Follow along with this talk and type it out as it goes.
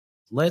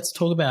let's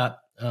talk about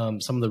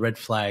some of the red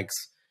flags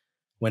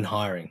when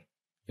hiring.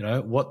 You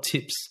know, what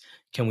tips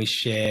can we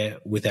share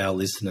with our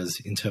listeners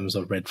in terms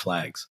of red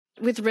flags?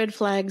 With red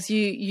flags,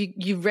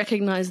 you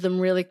recognize them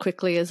really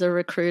quickly as a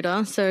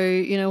recruiter. So,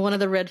 you know, one of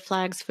the red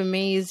flags for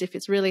me is if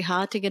it's really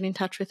hard to get in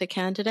touch with a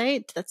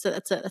candidate, that's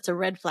a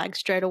red flag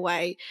straight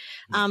away.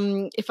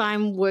 If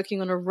I'm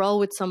working on a role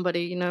with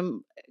somebody, you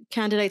know,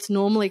 candidates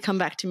normally come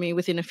back to me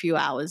within a few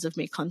hours of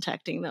me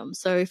contacting them.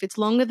 So if it's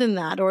longer than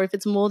that, or if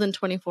it's more than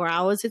 24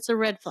 hours, it's a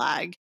red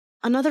flag.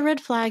 Another red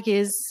flag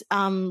is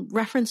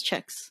reference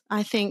checks.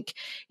 I think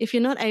if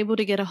you're not able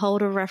to get a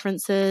hold of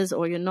references,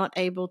 or you're not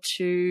able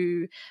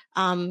to,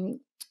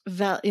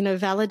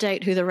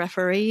 validate who the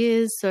referee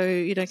is, so,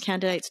 you know,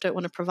 candidates don't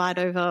want to provide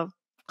over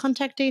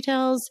contact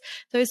details,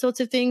 those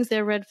sorts of things,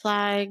 they're red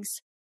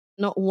flags.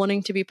 Not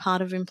wanting to be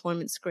part of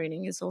employment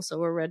screening is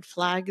also a red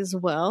flag as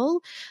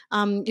well.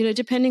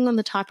 Depending on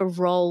the type of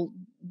role,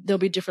 there'll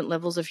be different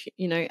levels of,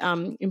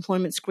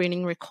 employment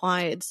screening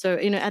required. So,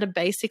 at a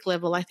basic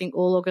level, I think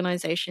all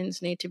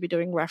organizations need to be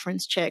doing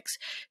reference checks.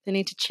 They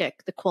need to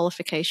check the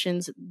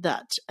qualifications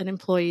that an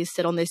employee has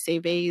set on their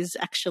CV is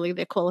actually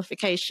their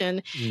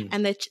qualification,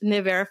 and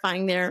they're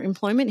verifying their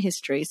employment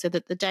history so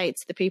that the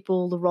dates, the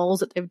people, the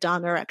roles that they've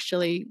done are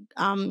actually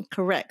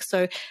correct.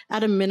 So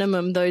at a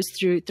minimum, those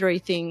three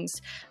things,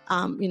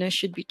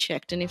 should be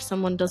checked. And if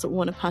someone doesn't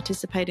want to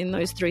participate in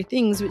those three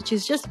things, which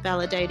is just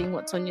validating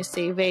what's on your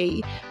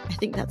CV, I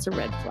think that's a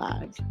red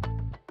flag.